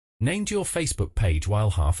Named your Facebook page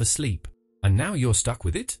while half asleep, and now you're stuck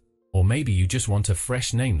with it? Or maybe you just want a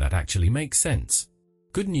fresh name that actually makes sense.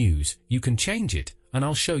 Good news, you can change it, and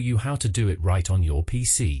I'll show you how to do it right on your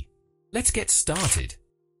PC. Let's get started.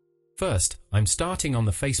 First, I'm starting on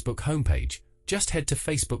the Facebook homepage. Just head to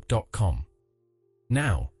facebook.com.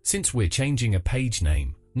 Now, since we're changing a page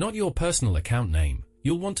name, not your personal account name,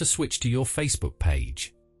 you'll want to switch to your Facebook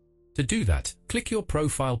page. To do that, click your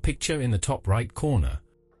profile picture in the top right corner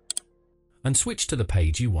and switch to the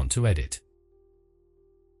page you want to edit.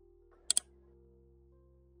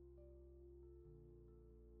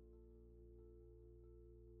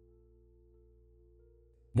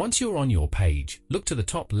 Once you're on your page, look to the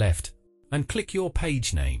top left and click your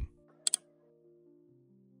page name.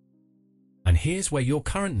 And here's where your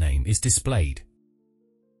current name is displayed.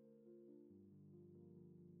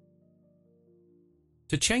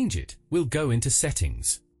 To change it, we'll go into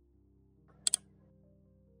Settings.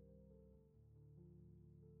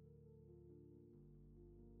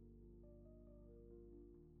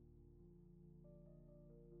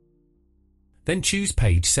 Then choose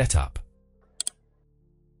Page Setup.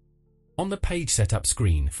 On the Page Setup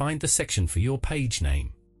screen, find the section for your page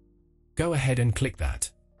name. Go ahead and click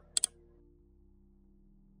that.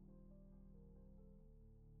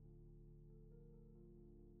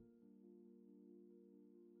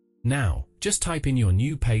 Now, just type in your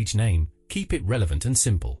new page name. Keep it relevant and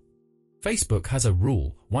simple. Facebook has a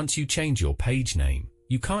rule: once you change your page name,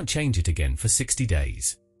 you can't change it again for 60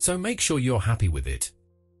 days. So make sure you're happy with it.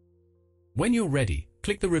 When you're ready,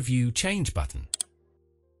 click the Review Change button.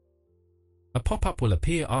 A pop-up will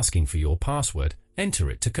appear asking for your password. Enter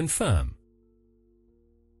it to confirm.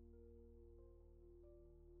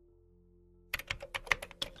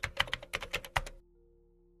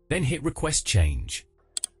 Then hit Request Change.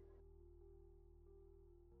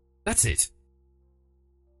 That's it.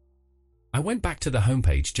 I went back to the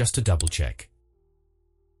homepage just to double-check.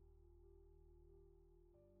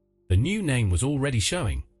 The new name was already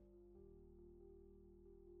showing.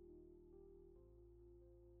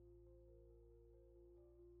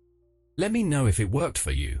 Let me know if it worked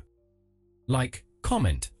for you. Like,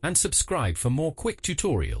 comment, and subscribe for more quick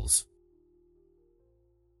tutorials.